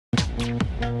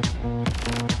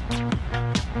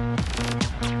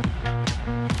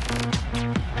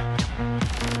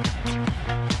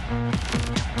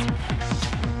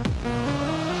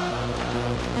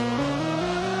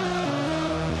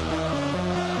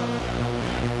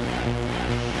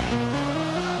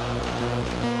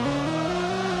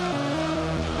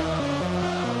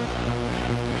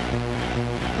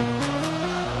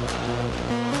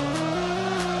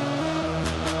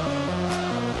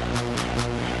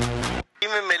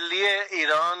ملی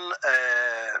ایران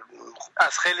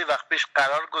از خیلی وقت پیش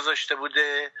قرار گذاشته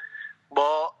بوده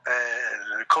با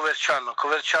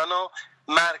کوورچانو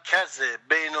مرکز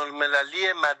بین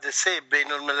المللی مدرسه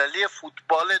بین المللی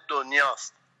فوتبال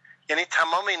دنیاست. یعنی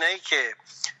تمام اینایی که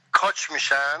کاچ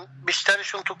میشن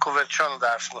بیشترشون تو کوورچانو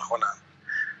درس میخونن.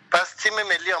 پس تیم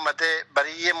ملی آمده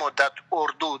برای یه مدت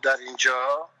اردو در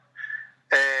اینجا،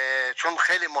 چون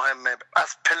خیلی مهمه.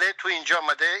 از پله تو اینجا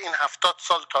آمده، این 70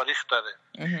 سال تاریخ داره.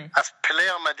 از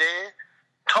پله آمده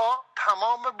تا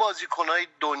تمام بازیکنهای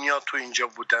دنیا تو اینجا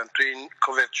بودن، تو این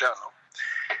کوورچانو.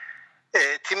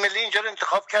 تیم ملی اینجا رو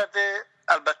انتخاب کرده.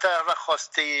 البته هر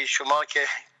خواسته شما که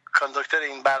کانداکتور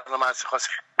این برنامه هستی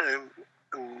خواستی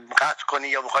قطع کنی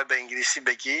یا بخوای به انگلیسی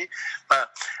بگی،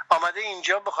 آمده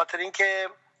اینجا به خاطر اینکه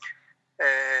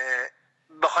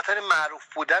به خاطر معروف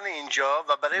بودن اینجا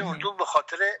و برای اردو به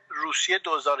خاطر روسیه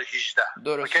 2018.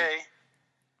 درسته. اوکی؟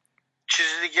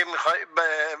 چیز دیگه میخوای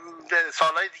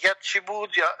سالهای دیگه چی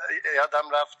بود؟ یادم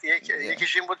رفت.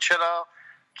 یکیش این بود چرا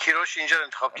کیروش اینجا رو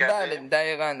انتخاب کرده. بله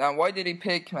دقیقاً. Why did he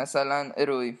pick مثلا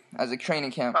اروی as a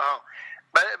training camp؟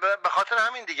 به خاطر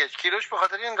همین دیگه کیروش به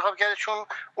خاطر این انتخاب کرده، چون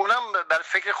اونم برای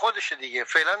فکر خودشه دیگه.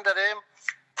 فعلا داره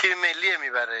تیم ملی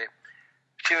میبره،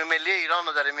 تیم ملی ایران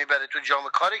رو داره میبره تو جام.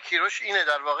 کار کیروش اینه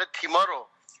در واقع تیما رو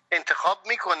انتخاب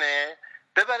میکنه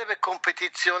ببره به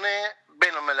کمپتیسیون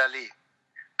بین المللی.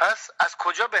 پس از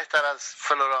کجا بهتر از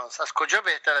فلورانس، از کجا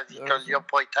بهتر از ایتالیا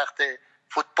پایتخت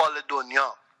فوتبال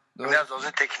دنیا، یعنی از لحاظ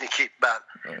تکنیکی.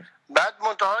 بعد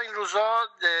منتها این روزا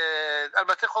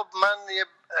البته خب من یه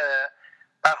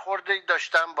برخوردی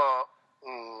داشتم با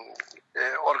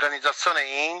ارگانیزاسیون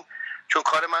این، چون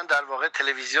کار من در واقع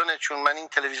تلویزیونه، چون من این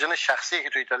تلویزیون شخصی که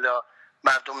تو ایتالیا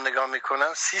مردم نگاه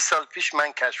میکنن 30 سال پیش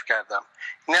من کشف کردم.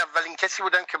 این اولین کسی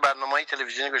بودم که برنامه‌های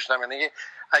تلویزیونی گذاشتم. یعنی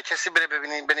اگه کسی بره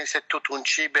ببینید بنویسه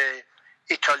توتونچی به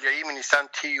ایتالیایی می‌نویسن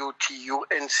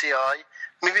TUTUNCI،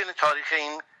 میبینه تاریخ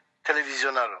این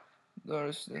تلویزیونا رو.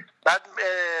 درسته. بعد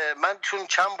من چون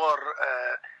چند بار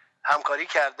همکاری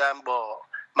کردم با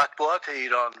مطبوعات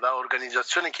ایران و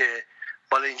ارگانیزاسیونی که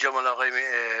بالا اینجا مال آقای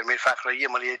میرفخرایی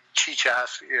مال چیچه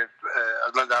هست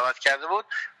از من دعوت کرده بود،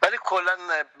 ولی کلا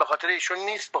به خاطر ایشون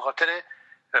نیست، به خاطر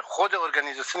خود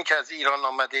ارگانیزاسیونی که از ایران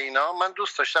آمده. اینا من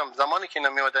دوست داشتم زمانی که اینا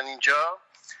میادن اینجا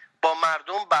با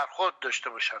مردم برخورد داشته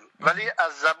باشن، ولی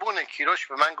از زبون کیروش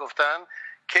به من گفتن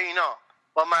که اینا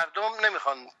با مردم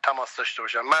نمیخوان تماس داشته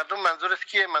باشن. مردم منظورت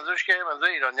کیه؟ منظورش که منظور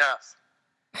ایرانی هست.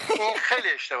 این خیلی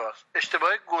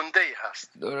اشتباه گنده‌ای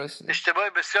هست. درسته. اشتباه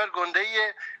بسیار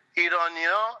گنده‌ای.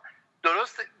 ایرانی‌ها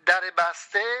درست در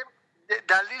بسته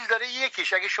دلیل داره.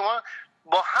 یکیش اگه شما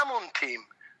با همون تیم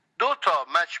 2 تا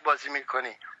مچ بازی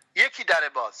میکنی، یکی در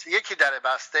باز یکی در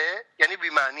بسته، یعنی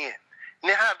بی‌معنیه.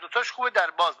 نه هر دوتاش خوبه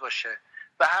در باز باشه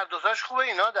و هر دوتاش خوبه.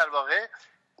 اینا در واقع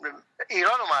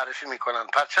ایران رو معرفی میکنن،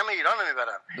 پرچم ایران رو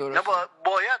میبرن. اینا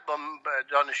باید با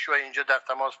دانشجوهای اینجا در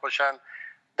تماس باشن،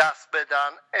 دست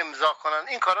بدن، امضا کنن.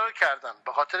 این کارا رو کردن.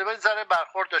 به خاطر به ذره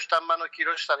برخورد داشتم من و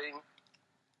کیروش سر این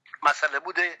مسئله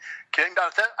بوده که این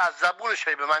البته از زبونش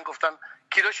به من گفتن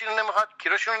کیروش اینو نمیخواد،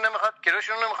 کیروش اینو نمیخواد، کیروش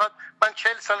اینو نمیخواد. من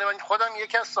 40 ساله من خودم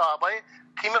یکی از صاحبای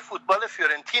تیم فوتبال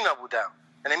فیورنتینا بودم،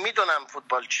 یعنی میدونم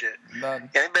فوتبال چیه.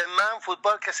 یعنی به من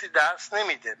فوتبال کسی درس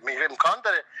نمیده. امکان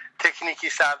داره تکنیکی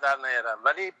سر در نیارم،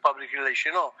 ولی پابلیک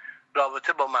ریلیشن و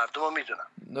رابطه با مردم رو میدونم.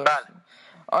 بله.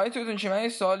 آقای توتونچی، من یه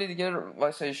سوالی دیگه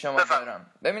واسه شما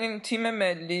دارم. ببینیم تیم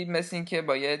ملی مثل این که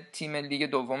با یه تیم لیگ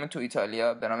دوم تو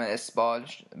ایتالیا به نام اسپال،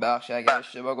 بخش اگر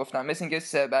اشتباه گفتم، مثل این که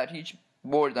 3-0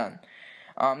 بردن.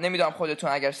 نمیدونم خودتون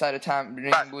اگر سر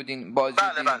تمرین بودین بازی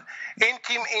دیدین. بله. این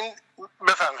تیم این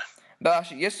بفهمه.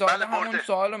 ببخشید یه سوال همون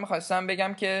سوال رو میخواستم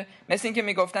بگم که مثل این که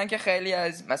میگفتن که خیلی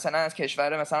از مثلا از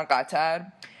کشور مثلا قطر،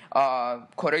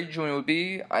 کره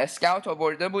جنوبی اسکاوت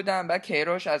آورده بودن و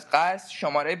کیروش از قصد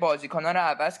شماره بازیکنان رو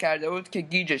عوض کرده بود که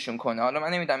گیجشون کنه. حالا من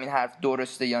نمیدونم این حرف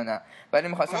درسته یا نه، ولی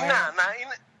میخواستم نه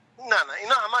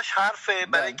اینا همش حرفه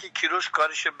برای اینکه کیروش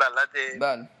کارش بلده.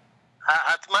 بله.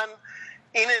 حتما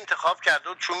این انتخاب کرده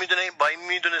چون میدونه با این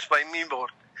میدونست با این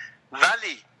میبرد.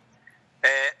 ولی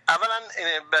اولا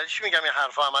برای چی میگم این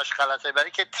حرفا همش غلطه؟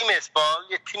 برای که تیم اسپال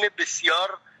یه تیم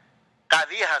بسیار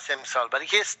قوی هست امسال، برای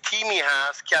که تیمی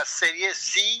هست که از سری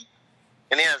سی،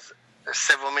 یعنی از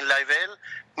سومین لیول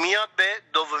میاد به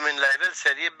دومین لیول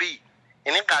سری بی،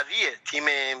 یعنی قویه، تیم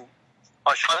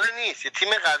آشغال نیست، یه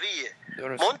تیم قویه.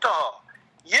 منتها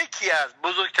یکی از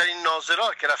بزرگترین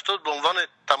ناظرها که رفته به عنوان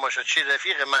تماشاچی،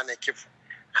 رفیق منه که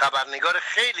خبرنگار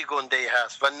خیلی گنده‌ای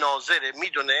هست و ناظره،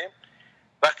 میدونه،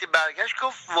 وقتی برگشت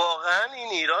گفت واقعا این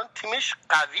ایران تیمش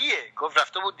قویه. گفت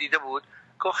رفته بود دیده بود،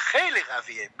 گفت خیلی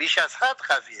قویه، بیش از حد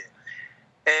قویه.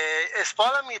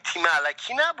 اسپال هم یه تیم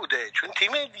الکی نبوده، چون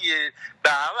تیم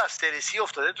به هر از سری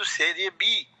افتاده تو سری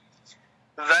بی،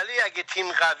 ولی اگه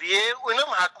تیم قویه اونم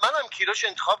حتما هم کیروش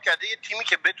انتخاب کرده یه تیمی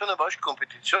که بتونه باش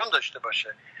کمپتیشن داشته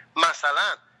باشه.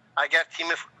 مثلا اگر تیم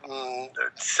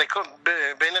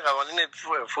بین قوانین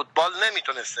فوتبال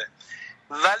نمیتونسته،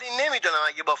 ولی نمیدونم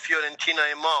اگه با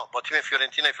فیورنتینا ما، با تیم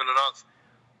فیورنتینا فلورانس،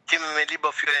 تیم ملی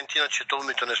با فیورنتینا چطور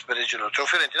میتونست بره جلو، چون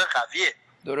فیورنتینا قویه،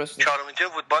 درسته، چهارمین تیم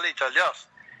فوتبال ایتالیاست.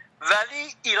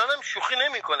 ولی ایران هم شوخی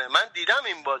نمیکنه. من دیدم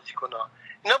این بازیکن‌ها،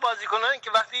 اینا بازیکن‌هایی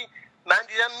که وقتی من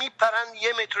دیدم میپرن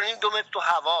 1 متر و نیم 2 متر تو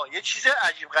هوا، یه چیز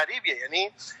عجیب غریبیه.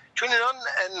 یعنی چون اینا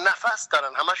نفس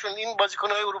دارن همشون، این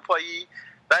بازیکن‌های اروپایی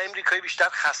و امریکایی بیشتر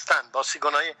خستن،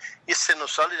 بازیکن‌های یه سن و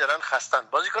سالی دارن خستن،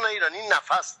 بازیکن‌های ایرانی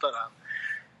نفس دارن.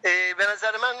 به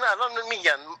نظر من الان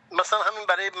میگن مثلا همین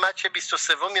برای مچ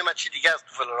 23 یه مچ دیگه از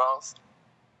تو فلورانس،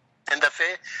 این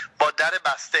دفعه با در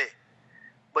بسته،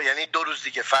 با یعنی 2 روز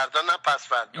دیگه، فردا نه پس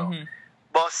فردا،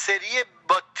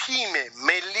 با تیم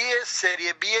ملی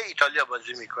سری بی ایتالیا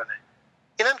بازی میکنه.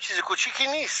 اینم چیز کوچیکی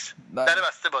نیست. در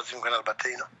بسته بازی میکنه البته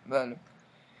اینا. بله.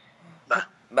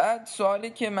 بعد سوالی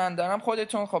که من دارم،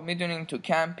 خودتون خب میدونین تو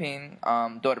کمپین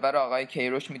دوربر آقای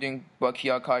کیروش میدونین با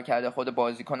کیا کار کرده، خود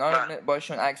بازیکن‌ها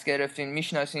باشون عکس گرفتین،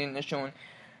 میشناسینشون.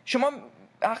 شما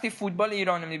وقتی فوتبال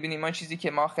ایران رو میبینیم، ما چیزی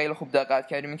که ما خیلی خوب دقت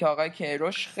کردیم این که آقای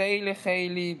کیروش خیلی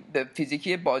خیلی به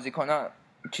فیزیکی بازیکن‌ها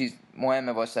چیز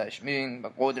مهمه واسش،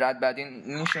 میدونین قدرت بدین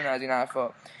نیشون از این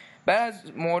حرفا. بعد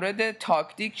از مورد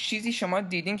تاکتیک چیزی شما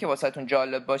دیدین که واسهتون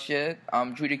جالب باشه؟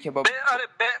 جوری که با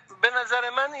به نظر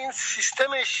من این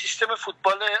سیستم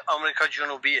فوتبال آمریکا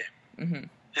جنوبیه،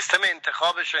 سیستم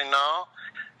انتخابش و اینا،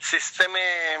 سیستم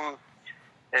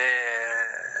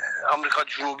آمریکا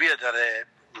جنوبیه داره.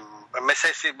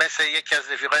 مثل یکی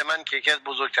از رفیقای من که یکی از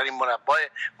بزرگترین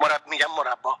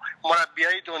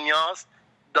مربیای دنیاست،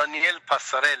 دانیل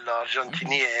پاسارلا،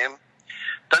 آرژانتینیه.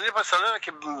 دانیل پاسارلا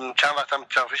که چند وقتم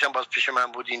چندفیشم باز پیش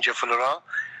من بود اینجا فلوران،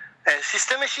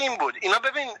 سیستمش این بود. اینا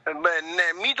ببین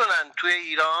میدونن توی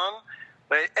ایران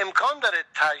امکان داره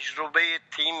تجربه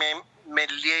تیم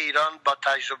ملی ایران با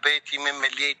تجربه تیم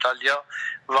ملی ایتالیا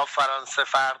و فرانسه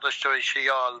فرق داشته باشه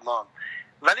یا آلمان،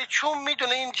 ولی چون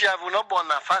میدونه این جوونا با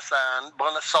نفسن،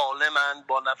 با سالمن،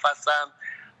 با نفسن،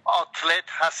 آتلت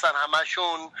هستن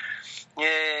همشون،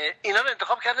 اینا رو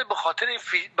انتخاب کرده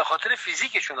به خاطر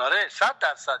فیزیکشون. آره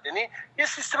 100%. یعنی یه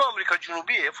سیستم آمریکا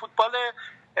جنوبیه.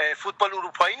 فوتبال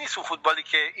اروپایی نیست اون فوتبالی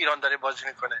که ایران داره بازی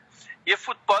میکنه. یه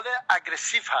فوتبال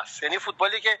اگریسیو هست، یعنی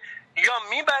فوتبالی که یا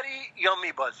میبری یا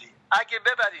میبازی. اگه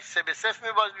ببری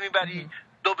 3-0 میبری،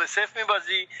 2-0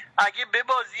 میبازی، اگه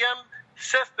ببازی هم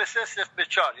 0-3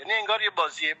 0-4. یعنی انگار یه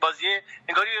بازی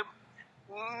انگار یه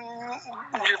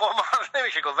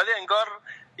نمیشه گفت، ولی انگار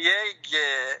یک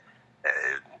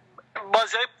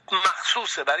بازی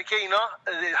مخصوصه برای که اینا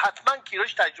حتما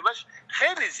کیروش تجربهش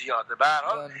خیلی زیاده. به هر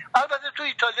حال البته تو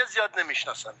ایتالیا زیاد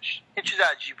نمیشناسنش، این چیز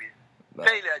عجیبیه،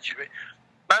 خیلی عجیبه.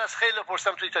 من از خیلی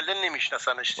پرسم تو ایتالیا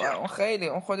نمیشناسنش زیاد.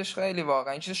 اون خودش خیلی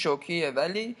واقعا این چیز شوکیه.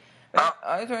 ولی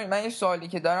من یه سوالی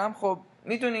که دارم، خب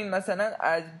میدونین مثلا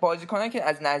از بازیکنایی که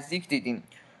از نزدیک دیدین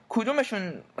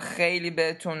کدومشون خیلی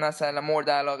بهتون مثلا مورد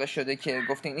علاقه شده که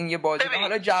گفتین این یه بازیکن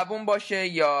حالا جوون باشه،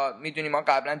 یا میدونیم ما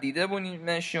قبلا دیده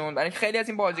بودیمشون؟ برای خیلی از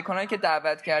این بازیکنایی که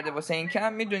دعوت کرده واسه این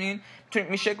کم میدونین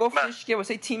میشه گفتش که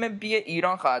واسه تیم بی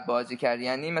ایران خواهد بازی کرد،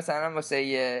 یعنی مثلا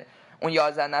واسه اون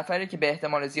 11 نفری که به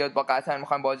احتمال زیاد با قطر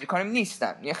میخوان بازی کنیم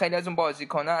نیستن. یعنی خیلی از اون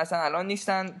بازیکن‌ها اصلا الان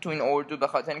نیستن تو این اردو به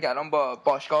خاطر اینکه الان با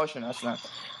باشگاهشون هستن.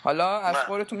 حالا از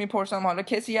خودتون میپرسم، حالا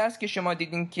کسی هست که شما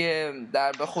دیدین که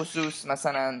در به خصوص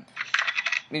مثلا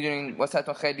میدونین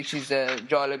واسهتون خیلی چیز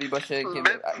جالبی باشه که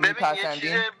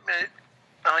میپسندین؟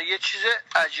 یه چیز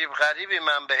عجیب غریبی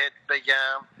من بهت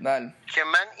بگم. بله. که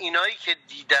من اینایی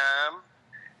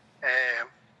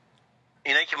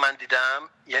که من دیدم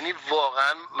یعنی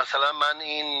واقعا مثلا من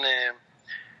این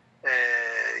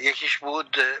یکیش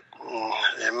بود،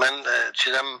 من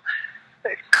چیزم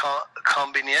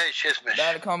کامبینیای چی اسمش؟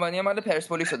 بله کامبینیا مال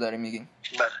پرسپولیس رو داریم میگین.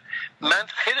 بله من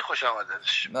خیلی خوشم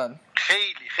آمدش. بله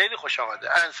خیلی خیلی خوش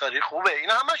آمده. انصاری خوبه،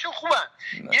 اینا همشون خوبن،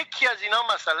 یکی از اینا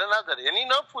مسئله نداره. یعنی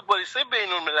اینا فوتبالیستای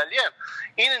بین‌المللی هستن.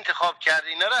 این انتخاب کرده،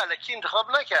 اینا رو الکی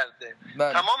انتخاب نکرده.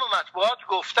 تمام مطبوعات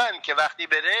گفتن که وقتی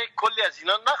بره کلی از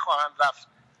اینا نخواهند رفت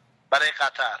برای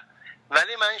قطر.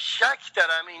 ولی من شک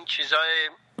دارم این چیزای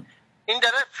این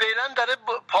داره فعلا داره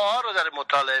پاها رو داره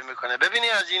مطالعه میکنه. ببینی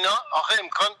از اینا آخه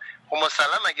امکان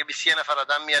مسلم اگه 21 نفر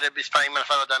آدم میاره 25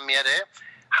 نفر آدم میاره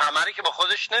همه که با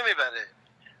خودش نمیبره.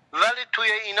 ولی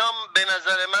توی اینا به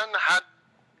نظر من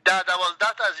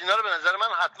 10-12 از اینا رو به نظر من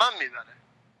حتما میبره.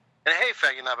 یعنی حیف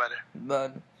اگه نبره.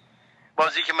 بله.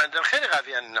 بازی که من دیدم خیلی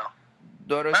قویه اینا.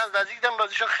 درست. من نزدیک دیدم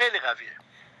بازیشون خیلی قویه.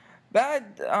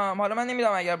 بعد حالا من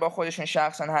نمیدونم اگر با خودشون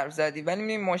شخصا حرف زدی، ولی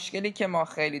این مشکلی که ما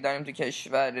خیلی داریم تو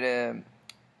کشور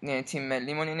تیم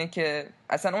ملیمون اینه که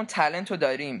اصلا اون تالنت رو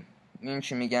داریم، این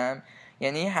چی میگم،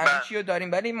 یعنی همه چی رو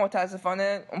داریم ولی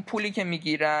متاسفانه اون پولی که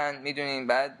میگیرن میدونین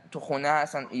بعد تو خونه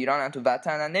هستن، ایرانن، تو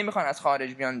وطنن، نمیخوان از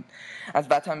خارج بیان، از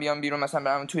وطن بیان بیرون مثلا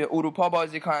برن توی اروپا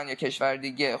بازی کنن یا کشور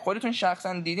دیگه. خودتون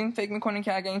شخصا دیدین فکر میکنین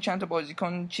که اگر این چند تا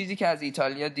بازیکن چیزی که از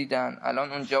ایتالیا دیدن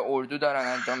الان اونجا اردو دارن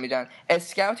انجام میدن،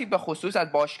 اسکاوتی به خصوص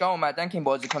از باشگاه اومدن که این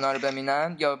بازیکن‌ها رو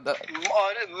ببینن یا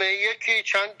آره یکی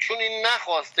چون این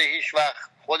نخواسته هیچ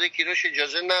وقت خود کیروش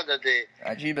اجازه نداده.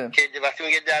 عجیبه که وقتی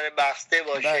میگه در بسته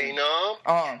باشه اینا.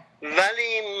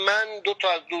 ولی من 2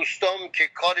 تا از دوستام که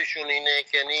کارشون اینه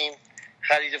که یعنی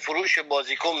خرید فروش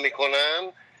بازیکن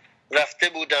میکنن رفته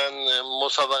بودن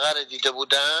مسابقه رو دیده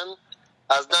بودن،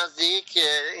 از نزدیک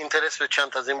اینترس به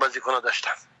چند تا از این بازیکن‌ها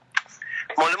داشتن.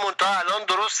 مال منتها الان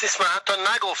درست نیست، من حتی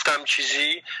نگفتم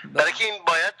چیزی برای که این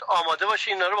باید آماده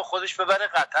باشه اینا رو با خودش ببره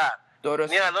قطر.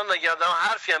 درست. نه الان اگه آدم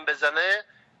حرفی هم بزنه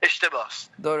اشتباهه.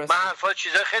 من حرفا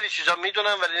خیلی چیزا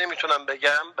میدونم ولی نمیتونم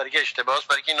بگم برای که اشتباهه،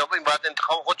 برای که این باید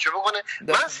انتخاب خودشو بکنه.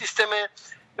 من سیستم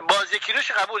بازی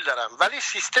کیروش قبول دارم ولی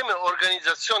سیستم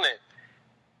ارگانیزاسیون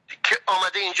که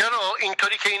آمده اینجا رو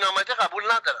اینطوری که این آمده قبول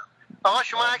ندارم. آقا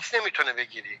شما عکس نمیتونه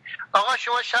بگیری، آقا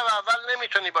شما شب اول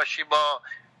نمیتونی باشی با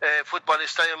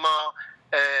فوتبالیستای ما.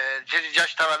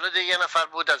 جشن تولد یه نفر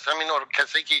بود از همین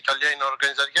کسایی که ایتالیا این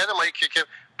ارگانیزه کرده، ما یکی که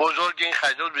بزرگ این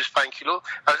خریده 25 کیلو،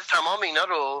 البته تمام اینا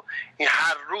رو این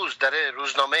هر روز داره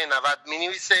روزنامه 90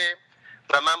 مینویسه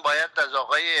و من باید از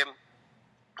آقای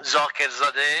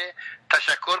ذاکرزاده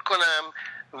تشکر کنم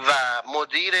و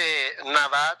مدیر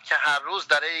 90 که هر روز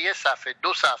داره 1 صفحه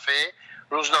 2 صفحه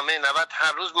روزنامه 90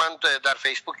 هر روز من در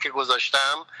فیسبوک که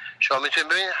گذاشتم شما میتونید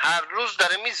ببینید هر روز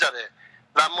داره میذاره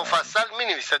و مفصل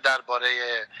مینویسه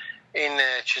درباره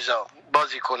این چیزا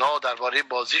بازیکن‌ها و درباره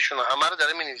بازیشون و همه رو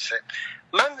داره مینویسه.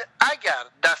 من اگر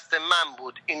دست من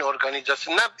بود این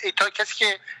ارگانیزاسیون، نه کسی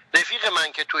که رفیق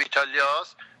من که تو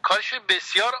ایتالیاست کارش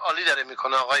بسیار عالی داره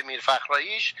میکنه، آقای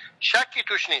میرفخراییش شکی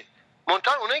توش نیست.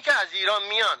 منتها اونایی که از ایران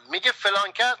میان میگه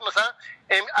فلان کس مثلا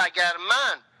اگر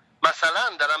من مثلا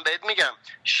دارم بهت میگم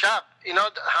شب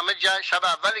اینا همه شب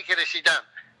اولی که رسیدن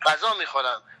غذا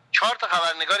میخورن 4 تا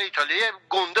خبرنگار ایتالیایی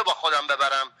گنده با خودم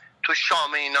ببرم تو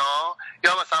شام اینا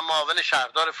یا مثلا معاون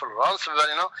شهردار فلورانس ببرن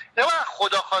اینا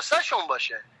خدا خواسته شون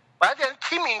باشه. بعد یعنی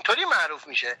تیم اینطوری معروف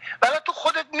میشه ولی تو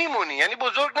خودت میمونی، یعنی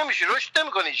بزرگ نمیشی، رشد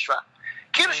نمیکنی هیچ وقت.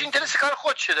 کیروش اینترس کار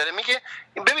خودشه داره میگه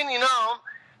ببین اینا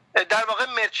در واقع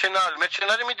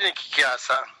مرچنال میدونی کی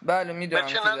هستن؟ بله میدونم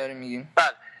کی داره میگیم.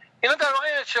 بله اینا در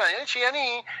واقع مرچنال یعنی چی؟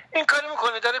 یعنی این کارو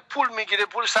میکنه داره پول میگیره،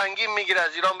 پول سنگین میگیره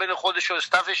از ایران بین خودش و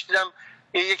استافش. دیدم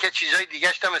یکی چیزای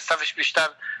دیگه‌اش هم استافش بیشتر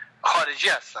خارجی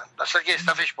هستن، اصلا که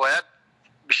استافش باید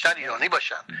بیشتر ایرانی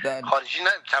باشن، خارجی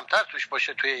نه کمتر توش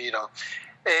باشه توی ایران،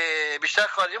 بیشتر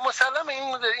خارجی. مسلم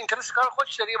این اینترس کار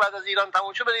خودش داره بعد از ایران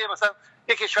تموم شه بره مثلا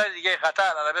یک کشور دیگه،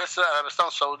 قطر، عربستان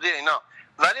سعودی اینا.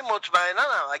 ولی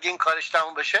مطمئنا اگه این کارش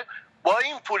تموم بشه با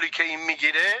این پولی که این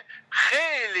میگیره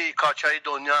خیلی کاچای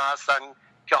دنیا هستن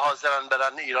که حاضرن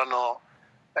برن ایران و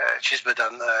چیز بدن،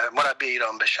 مربی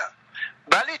ایران بشن.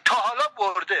 ولی تا حالا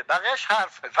برده، بقیهش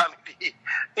حرفه، فهمیدی؟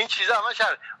 این چیزا همش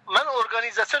حرف. من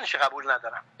ارگانیزاسیونش قبول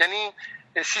ندارم، یعنی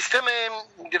سیستم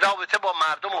رابطه با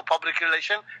مردم و پابلیک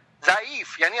ریلیشن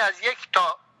ضعیف، یعنی از 1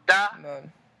 تا 10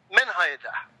 منهای 10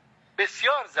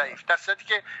 بسیار ضعیف. در صورتی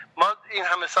که ما این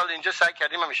همه سال اینجا سعی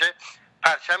کردیم همیشه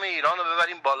پرچم ایران رو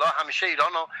ببریم بالا، همیشه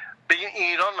ایران رو بگیم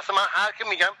ایران. مثلا من هر که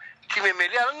میگم تیم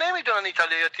ملی الان نمیدونن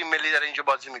ایتالیا یا تیم ملی داره اینجا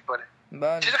بازی میکنه.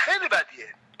 چیز خیلی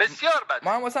بدیه، بسیار بده.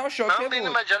 ما هم واسه شوکه بود. من به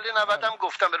مجله 90 هم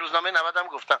گفتم، به روزنامه 90 هم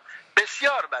گفتم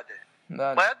بسیار بده.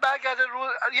 باید برگرده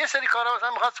یه سری کارا،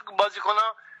 مثلا می‌خواست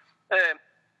بازیکن‌ها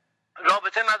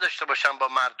رابطه نداشته باشن با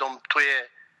مردم توی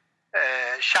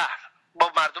شهر،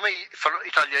 با مردم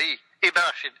ایتالیایی،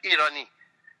 ببخشید ایرانی.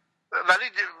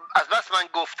 ولی از بس من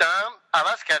گفتم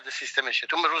عوض کرده سیستمشه.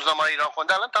 تو روزنامه ایران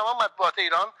خونده، الان تمام مطبوعات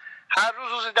ایران هر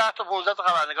روز 10 تا 15 تا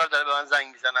خبرنگار داره به من زنگ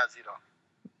میزنه از ایران.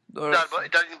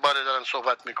 در این باره دارم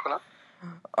صحبت میکنم.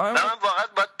 من واقعا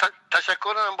باید تشکر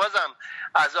کنم بازم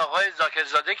از آقای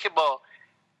زاکرزاده که با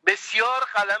بسیار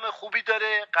قلم خوبی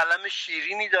داره، قلم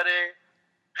شیرینی داره،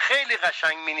 خیلی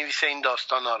قشنگ می‌نویسه این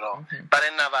داستانا را برای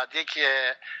 91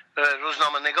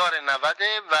 روزنامه نگار 90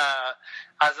 و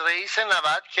از رئیس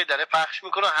 90 که داره پخش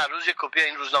میکنه، هر روز یک کپی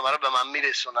این روزنامه رو به من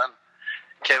میرسونن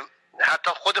که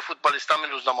حتی خود فوتبالیستان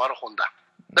این روزنامه رو خوندن.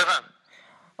 بفهم.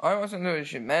 آقای محسن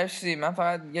درویشی مرسی. من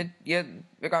فقط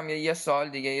یه سوال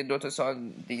دیگه، یه 2 تا سوال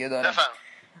دیگه دارم. بفهم.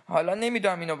 حالا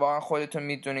نمیدونم اینو واقعا خودتون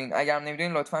میدونین، اگر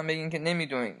نمیدونین لطفا بگین که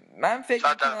نمیدونین. من فکر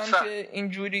میکنم که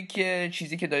اینجوری که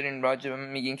چیزی که دارین راجع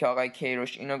میگین که آقای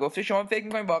کیروش اینو گفته، شما فکر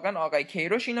میکنین واقعا آقای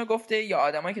کیروش اینو گفته یا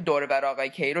آدمایی که دور بر آقای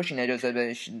کیروش این اجازه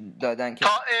بهش دادن؟ که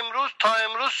تا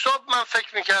امروز صبح من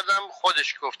فکر میکردم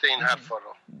خودش گفته این حرفا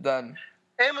رو.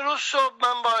 امروز صبح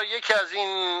من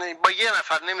با یه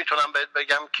نفر نمیتونم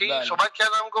بگم کی صحبت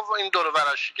کردم، گفت این دور و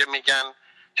برش که میگن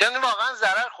چون واقعا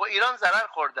ایران ضرر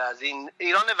خورده از این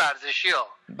ایران ورزشی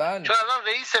ها. چون الان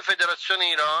رئیس فدراسیون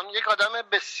ایران یک آدم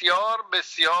بسیار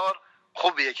بسیار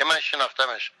خوبیه که من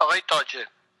شناختمش، آقای تاجه،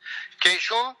 که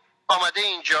ایشون آمده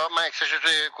اینجا، من عکسش رو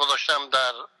گذاشتم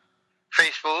در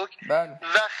فیسبوک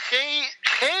و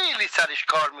خیلی سرش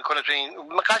کار میکنه تو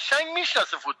این، قشنگ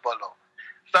میشناسه فوتبالو.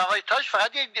 و آقای تاج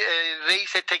فقط یک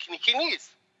رئیس تکنیکی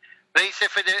نیست، رئیس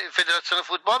فدراسیون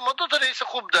فوتبال. ما 2 تا رئیس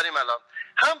خوب داریم الان،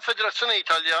 هم فدراسیون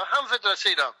ایتالیا هم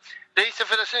فدراسیون ایران. رئیس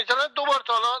فدراسیون ایتالیا 2 بار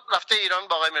تا حالا رفته ایران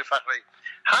با آقای میرفخری،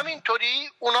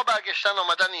 همینطوری اونا برگشتن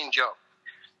آمدن اینجا.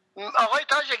 آقای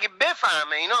تاج اگه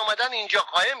بفهمه اینا آمدن اینجا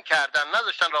قایم کردن،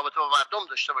 نذاشتن رابطه با مردم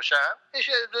داشته باشن،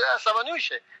 عصبانی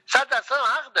میشه. 100%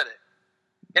 حق داره.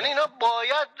 یعنی اینا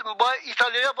با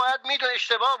ایتالیا باید میدونه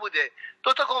اشتباه بوده.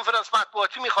 2 تا کنفرانس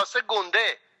مطبوعاتی میخواسته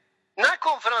گنده، نه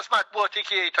کنفرانس مطبوعاتی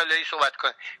که ایتالیایی صحبت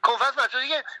کنه، کنفرانس مطبوعاتی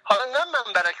که حالا نه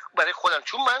من برای خودم،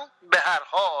 چون من به هر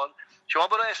حال شما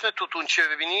برو اسم توتونچی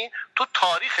ببینی تو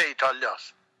تاریخ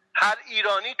ایتالیاست. هر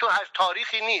ایرانی تو هر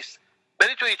تاریخی نیست،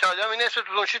 بری تو ایتالیا ببینی اسم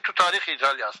توتونچی تو تاریخ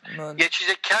ایتالیاست. یه چیز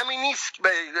کمی نیست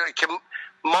که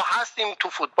ما هستیم، تو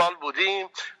فوتبال بودیم،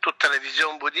 تو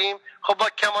تلویزیون بودیم. خب با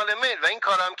کمال میل و این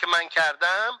کارم که من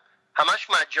کردم همش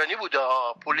مجانی بوده،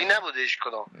 پولی نبودش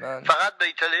کنم. فقط به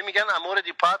ایتالیا میگن امور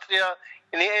دی پاتریا،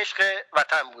 یعنی عشق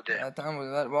وطن بوده.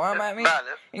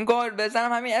 بله. این گل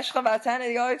بزنم همین عشق وطن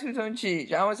دیگه. آقای توتونچی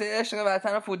شما واسه عشق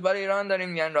وطن و فوتبال ایران دارین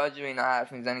میان راجع به اینا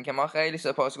حرف میزنین که ما خیلی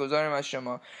سپاسگزاریم از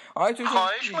شما. آقای توتونچی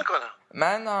خواهش میکنم.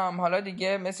 من حالا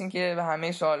دیگه مثل این که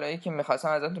همه سوالایی که می‌خواستم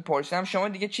ازتون پرسیدم، شما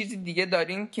دیگه چیزی دیگه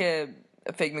دارین که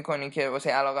فکر میکنین که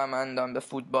واسه علاقه‌مندان به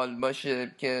فوتبال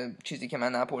باشه که چیزی که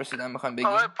من نپرسیدم میخوام بگم؟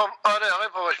 آقای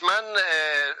پاپاش، من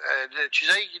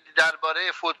چیزایی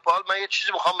درباره فوتبال، من یه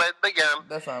چیزی میخوام بهت بگم.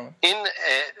 بفهم. این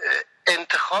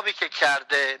انتخابی که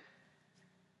کرده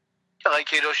آقای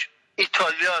کیروش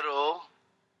ایتالیا رو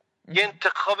یه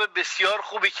انتخاب بسیار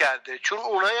خوبی کرده، چون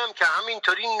اونایی هم که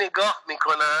همینطوری نگاه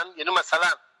میکنن، یعنی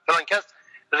مثلا فلان کس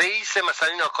رئیس مثلا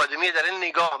این آکادمی داره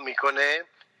نگاه میکنه،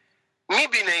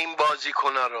 میبینه این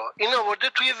بازیکن‌ها رو، این آورده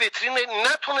توی ویترین،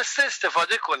 نتونسته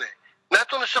استفاده کنه،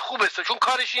 نتونسته خوب استفاده، چون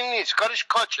کارش این نیست، کارش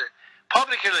کاچه.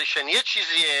 پابلیک ریلیشن یه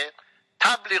چیزیه،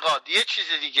 تبلیغات یه چیز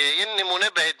دیگه. یه نمونه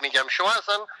بهت میگم، شما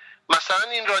اصلا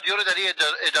مثلا این رادیو رو داری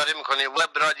اداره میکنه،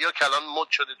 وب رادیو که الان مد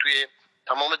شده توی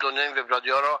تمام دنیا، این وب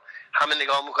رادیو رو همه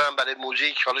نگاه میکنن برای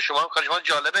موزیک. حالا شما کار شما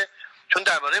جالبه چون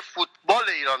درباره فوتبال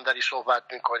ایران داری صحبت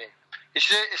میکنی، یه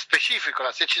چیز اسپسیفیک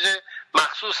هست، یه چیز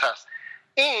مخصوص هست.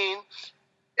 این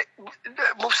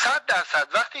 100%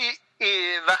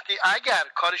 وقتی اگر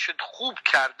کارش خوب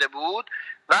کرده بود،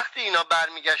 وقتی اینا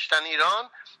برمیگشتن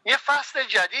ایران یه فصل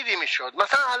جدیدی میشد.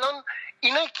 مثلا الان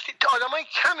اینا آدمای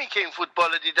کمی که این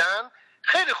فوتبال دیدن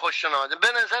خیلی خوششون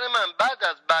به نظر من بعد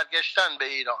از برگشتن به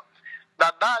ایران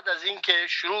و بعد از اینکه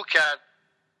شروع کرد،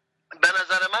 به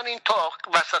نظر من این تا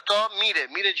وسطا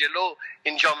میره جلو،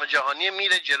 این جام جهانی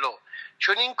میره جلو،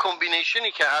 چون این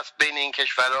کمبینیشنی که هست بین این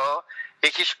کشورها،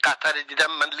 یکیش قطر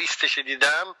دیدم، من لیستش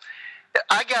دیدم،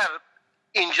 اگر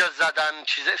اینجا زدن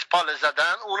چیز اسپال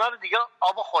زدن، اونا رو دیگه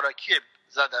آب خوراکی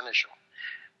زدنشون.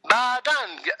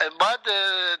 بعدن باید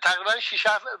تقریبا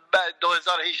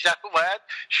 2018 باید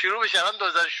شروع بشه، الان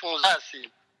 2016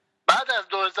 هستیم. بعد از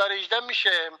 2018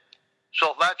 میشه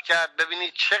صحبت کرد.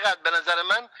 ببینید چقدر به نظر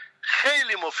من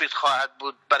خیلی مفید خواهد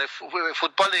بود برای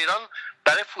فوتبال ایران،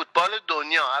 برای فوتبال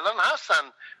دنیا. الان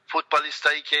هستن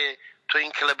فوتبالیستایی که تو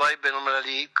این کلب‌های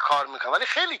بین‌المللی کار میکنن، ولی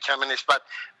خیلی کمه نسبت.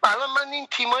 الان من این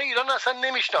تیمای ایران اصلا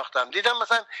نمیشناختم، دیدم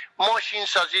مثلا ماشین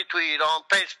سازی تو ایران،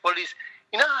 پرسپولیس،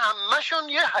 اینا همشون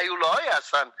یه هیولاهایی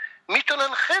هستن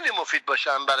میتونن خیلی مفید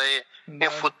باشن برای این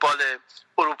فوتبال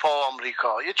اروپا و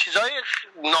آمریکا. یه چیزای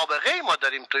نابغه‌ای ما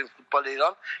داریم تو این فوتبال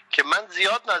ایران که من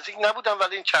زیاد نزدیک نبودم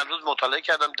ولی این چند روز مطالعه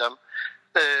کردم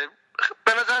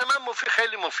به نظر من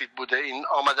خیلی مفید بوده این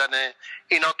آمدن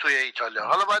اینا توی ایتالیا.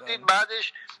 حالا باید دید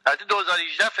بعدش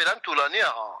 2018 فعلا طولانیه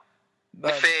ها،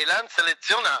 فعلا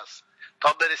سلکسیون هست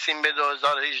تا برسیم به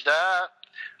 2018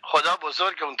 خدا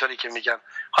بزرگ اونطوری که میگن.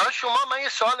 حالا شما، من یه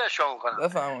سوال شما کنم،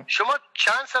 بفرمایید. شما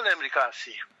چند سال امریکا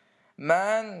هستی؟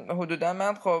 من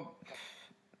حدودا خب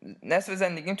نصف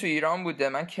زندگیم تو ایران بوده.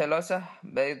 من کلاس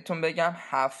بهتون بگم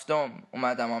 7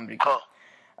 اومدم آمریکا.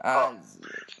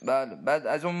 بعد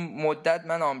از اون مدت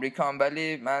من آمریکام،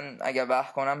 ولی من اگه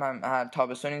وقت کنم هم هر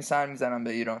تابستون این سر میزنم به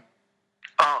ایران.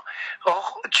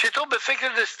 چطور به فکر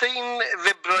رسته این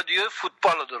وب رادیو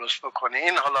فوتبال رو درست بکنی؟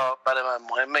 این حالا برای من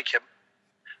مهمه که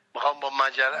میخوام با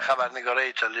خبرنگارای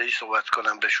ایتالیایی صحبت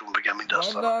کنم، بهشون بگم این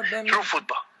داستان رو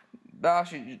فوتبال.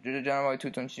 بخشید جناب آقای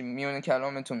توتون چی میونه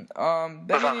کلامتون.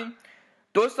 ببینید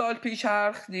 2 سال پیش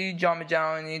هرخی جام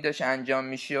جهانی داشت انجام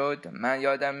میشد. من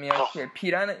یادم میاد که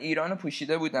پیرن ایرانو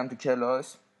پوشیده بودم تو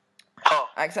کلاس.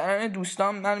 اکثرا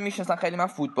دوستان من میشناسن، خیلی من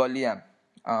فوتبالیم.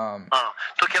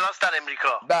 تو کلاس در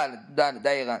امریکا؟ بله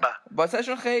دقیقاً. واسه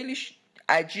شون خیلی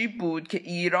عجیب بود که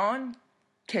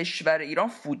کشور ایران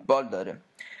فوتبال داره.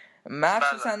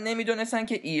 مخصوصا نمیدونستن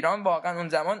که ایران واقعا اون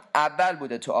زمان اول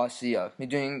بوده تو آسیا.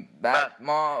 میدونین بعد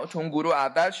ما تو اون گروه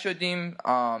اول شدیم.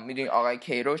 میدونین آقای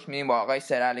کیروش میدونین با آقای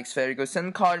سر الکس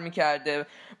فرگوسن کار میکرده،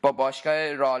 با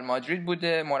باشگاه رئال مادرید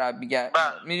بوده مربیگر.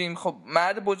 میدونین خب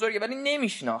مرد بزرگه ولی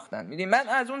نمیشناختن. میدونین من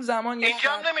از اون زمان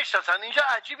اینجا هم نمیشناسن. اینجا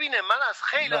عجیب اینه، من از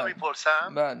خیلی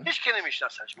میپرسم هیچ که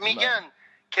نمیشناسنش. میگن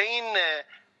که این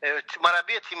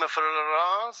مربی تیم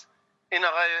فلورانس این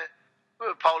آقای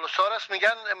پاولو سارس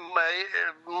میگن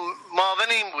معاون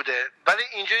این بوده، ولی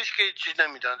اینجا هیچ که چیز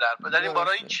نمیدونه در این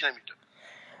باره هیچ نمیدونه.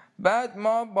 بعد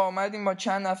ما اومدیم با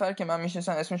چند نفر که من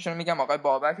میشناسم اسمشون رو میگم، آقای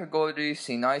بابک گلری،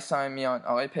 سینای سایمیان،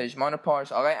 آقای پژمان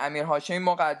پارس، آقای امیر هاشمی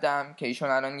مقدم که ایشون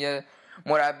الان یه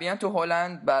مربیان تو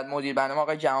هلند، بعد مدیر برنامه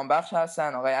آقای جهانبخش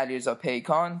هستن، آقای علیرضا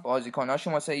پیکان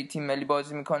بازیکناشون واسه تیم ملی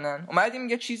بازی میکنن. اومدیم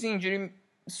یه چیزی اینجوری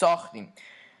ساختیم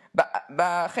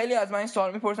و خیلی از من این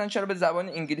سوال میپرسن چرا به زبان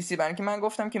انگلیسی، برای اینکه من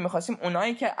گفتم که میخواستیم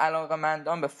اونایی که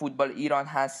علاقه‌مندان به فوتبال ایران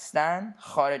هستن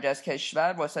خارج از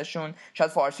کشور، واسه شون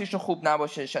شاید فارسیشون خوب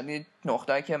نباشه، شاید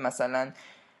نقطه‌ای که مثلا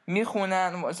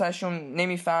میخونن واسه شون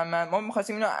نمیفهمن، ما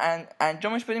میخواستیم اینو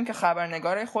انجامش بدیم که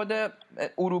خبرنگارای خود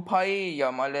اروپایی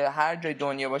یا مال هر جای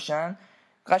دنیا باشن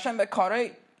قشنگ به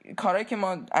کارهایی که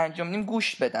ما انجام میدیم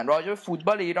گوش بدن، راجع به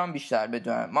فوتبال ایران بیشتر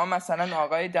بدونن. ما مثلا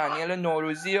آقای دانیل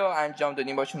نوروزی رو انجام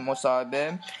دادیم باشون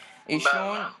مصاحبه.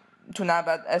 ایشون تو 90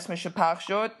 اسمش پخش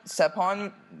شد،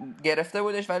 سپاهان گرفته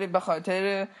بودش ولی به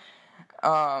خاطر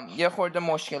یه خورده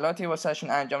مشکلاتی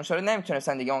واسهشون انجام شده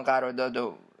نمیتونستن دیگه اون قرارداد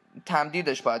و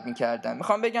تمدیدش باید میکردن.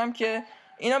 میخوام بگم که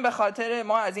اینا به خاطر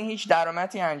ما از این هیچ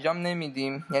درآمدی انجام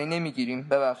نمیدیم، یعنی نمیگیریم،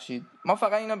 ببخشید. ما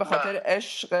فقط اینا به خاطر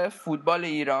عشق فوتبال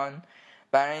ایران،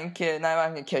 برای اینکه نه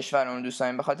برای کشورمون دوست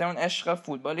داریم، به خاطر اون عشق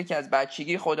فوتبالی که از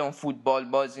بچگی خودمون فوتبال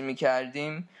بازی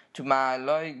میکردیم تو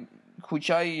محلهای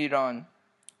کوچه‌های ایران،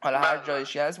 حالا هر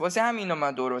جایشی هست، واسه همینو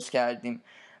ما درست کردیم.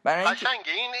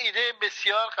 قشنگه، این ایده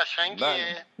بسیار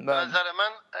قشنگیه. به نظر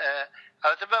من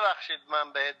البته ببخشید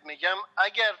من بهت میگم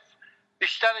اگر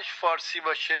بیشترش فارسی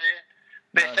باشه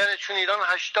بهتره، چون ایران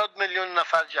 80 میلیون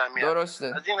نفر جمعیت.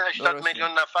 درسته. از این 80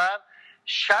 میلیون نفر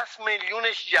 60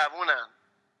 میلیونش جوونن،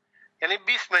 یعنی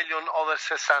 20 میلیون اوور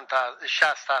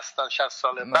 60 هستن، 60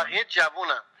 ساله، بقیه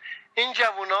جوونن. این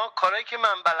جوونا کارهایی که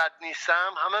من بلد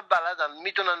نیستم همه بلدن،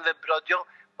 میدونن وب رادیو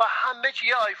و همه چی،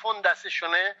 یه آیفون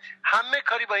دستشونه، همه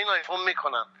کاری با این آیفون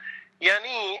میکنن.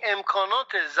 یعنی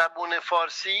امکانات زبون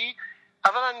فارسی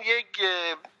اولا یک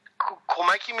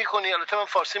کمکی میکنی. البته من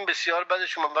فارسیم بسیار بده،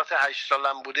 چون من وقتی 8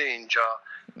 سالم بوده اینجا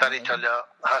در ایتالیا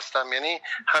هستم، یعنی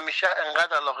همیشه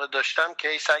انقدر علاقه داشتم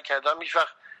که سعی کردم هیچ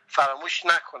وقت فراموش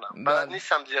نکنم. بلد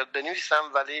نیستم زیاد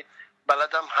بنویسم ولی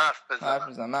بلدم حرف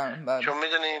بزنم. چون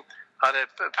میدونیم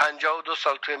 52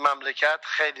 سال توی مملکت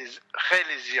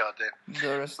خیلی زیاده.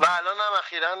 درست. و الان هم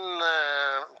اخیراً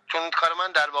چون کار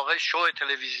من در واقع شو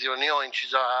تلویزیونی و این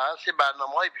چیزا هست، یه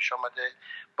برنامه‌ای پیش آمده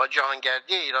با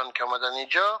جهانگردی ایران که اومدن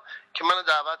اینجا که منو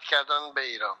دعوت کردن به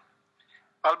ایران.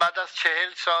 حالا بعد از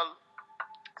 40 سال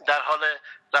در حال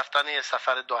رفتن یه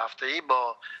سفر 2 هفته‌ای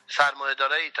با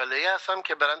سرمایه‌دارای ایتالیایی هستم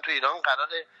که برن تو ایران.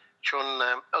 قراره چون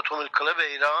اتومبیل کلاب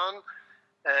ایران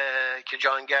که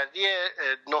جهانگردی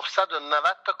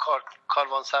 990 تا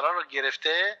کاروانسرا رو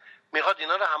گرفته، میخواد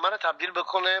اینا رو همه رو تبدیل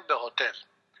بکنه به هتل،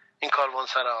 این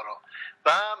کاروانسرا رو،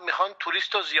 و میخوان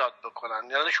توریست رو زیاد بکنن.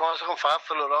 یعنی شما مثلا فقط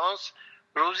فلورانس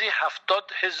روزی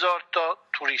 70,000 تا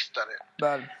توریست داره.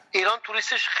 بله. ایران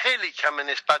توریستش خیلی کمه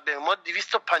نسبت به ما.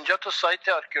 250 تا سایت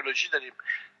آرکئولوژی داریم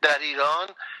در ایران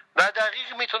و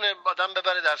دقیق میتونه آدم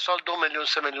ببره در سال 2 میلیون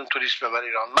 3 میلیون توریست ببره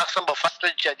ایران، مثلا با فصل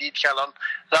جدید که الان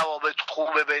روابط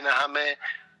خوبه بین همه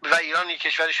و ایران یک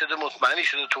کشوری شده مطمئنی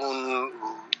شده تو اون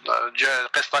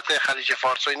قسمت خلیج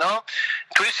فارس و اینا.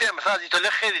 توریست مثلا از ایتالیا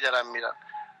خیلی دارن میرن.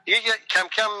 کم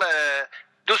کم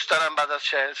دوست دارم بعد از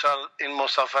 40 سال این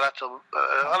مسافرت رو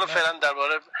حالا فعلا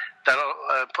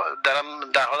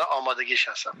دارم در حال آمادگیش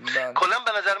هستم. کلا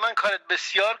به نظر من کارت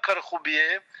بسیار کار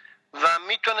خوبیه و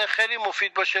میتونه خیلی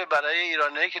مفید باشه برای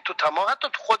ایرانیایی که تو تمام حتی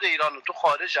تو خود ایران و تو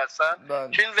خارج هستن.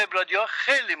 چون این وب رادیوها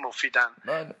خیلی مفیدن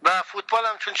و فوتبال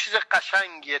هم چون چیز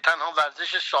قشنگیه، تنها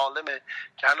ورزش سالمه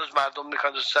که هنوز مردم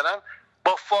میکنن دوست دارن.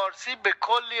 با فارسی به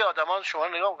کلی آدمان شما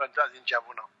نگاه میکنید از این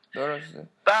جوونا. درسته.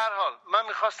 به هر حال من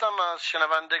میخواستم از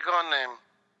شنوندگان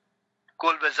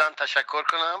گل بزن تشکر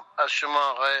کنم، از شما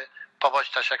آقای پاپاش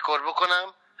تشکر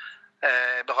بکنم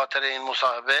به خاطر این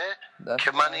مصاحبه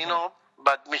که من اینو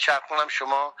بعد میچرخونم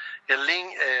شما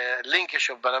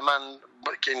لینکشو برای من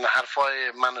که این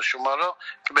حرفای من و شما رو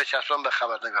که بچسبونم به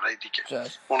خبرنگارای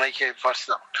دیگه اونایی که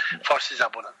فارسی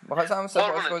زبونن. می‌خواستم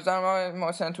سپاسگزارم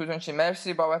محسن توتونچی،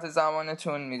 مرسی بابت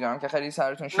زمانتون. میدونم که خیلی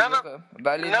سرتون شلوغه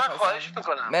ولی نه خواهش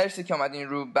میکنم. مرسی که اومدین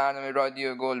رو برنامه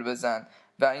رادیو گل بزن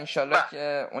و انشالله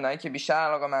که اونایی که بیشتر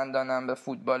علاقه‌مندانن به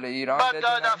فوتبال ایران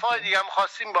بعد دفعه دیگه هم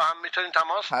خواستیم با هم میتونیم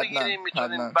تماس بگیریم،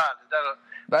 میتونیم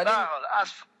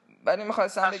ولی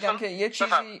میخواستم بگم که یه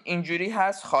چیزی اینجوری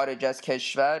هست خارج از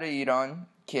کشور ایران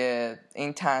که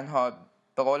این تنها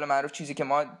به قول معروف چیزی که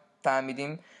ما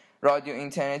فهمیدیم رادیو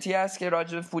اینترنتی هست که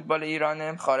راجع به فوتبال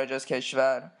ایرانه خارج از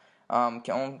کشور،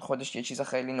 که اون خودش یه چیز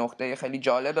خیلی نقطه خیلی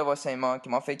جالبه واسه ما که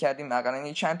ما فکر کردیم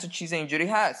اقلا چند تا چیز اینجوری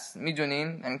هست.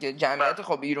 میدونین یعنی که جمعیت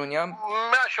خب ایرانی‌ها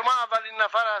شما اولین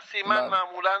نفر هستی. من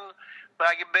معمولا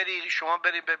اگه شما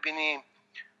بری ببینی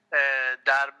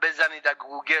بزنید در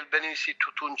گوگل بنویسید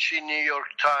توتونچی نیویورک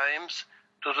تایمز،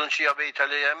 توتونچی یا به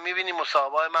ایتالیا، میبینی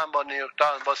مصاحبه من با نیویورک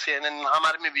تایمز با سی ان ان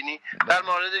همه رو میبینی در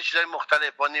مورد چیزای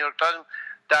مختلف. با نیویورک تایمز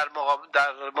در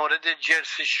مورد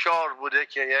جرسی شور بوده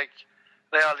که یک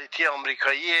ریالیتی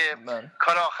آمریکاییه.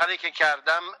 کار آخری که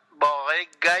کردم با آقای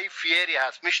گای فیری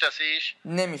هست، میشناسیش؟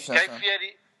 نمیشناسم.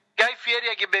 گای فیری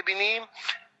اگه ببینیم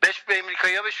به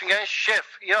امریکایی‌ها بهش میگن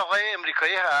شف. یه آقای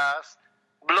امریکایی هست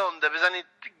بلونده، بزنید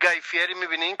گای فیری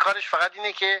میبینین. کارش فقط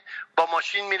اینه که با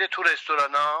ماشین میره تو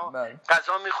رستورانا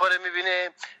غذا میخوره، میبینه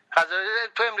غذا.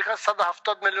 تو امریکا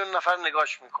 170 میلیون نفر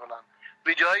نگاش میکنن.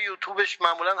 ویدیوهای یوتیوبش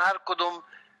معمولا هر کدوم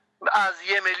از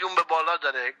 1 میلیون به بالا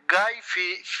داره.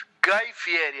 گای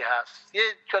فیری هست، یه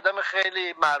آدم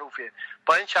خیلی معروفه.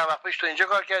 با این چند وقت پیش تو اینجا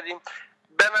کار کردیم.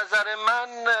 به نظر من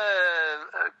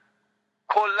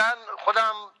کلا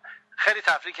خودم خیلی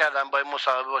تفریح کردم با این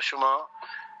مصاحبه با شما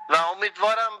و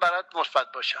امیدوارم برات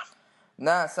مثبت باشم.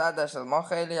 نه 100%. ما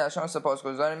خیلی از شما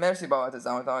سپاسگزاریم. مرسی بابت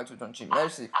زحمت آقای توتونچی.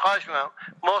 مرسی. خواهش می‌کنم.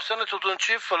 محسن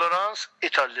توتونچی، فلورانس،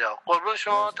 ایتالیا. قربون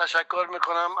شما. تشکر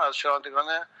میکنم از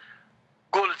شنوندگان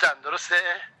گلزن.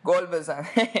 درسته؟ گل بزن.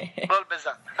 گل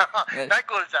بزن. نه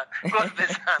گلزن، گل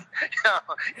بزن.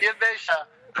 یه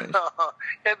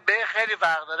به خیلی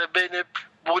فرق داره بین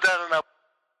بودن و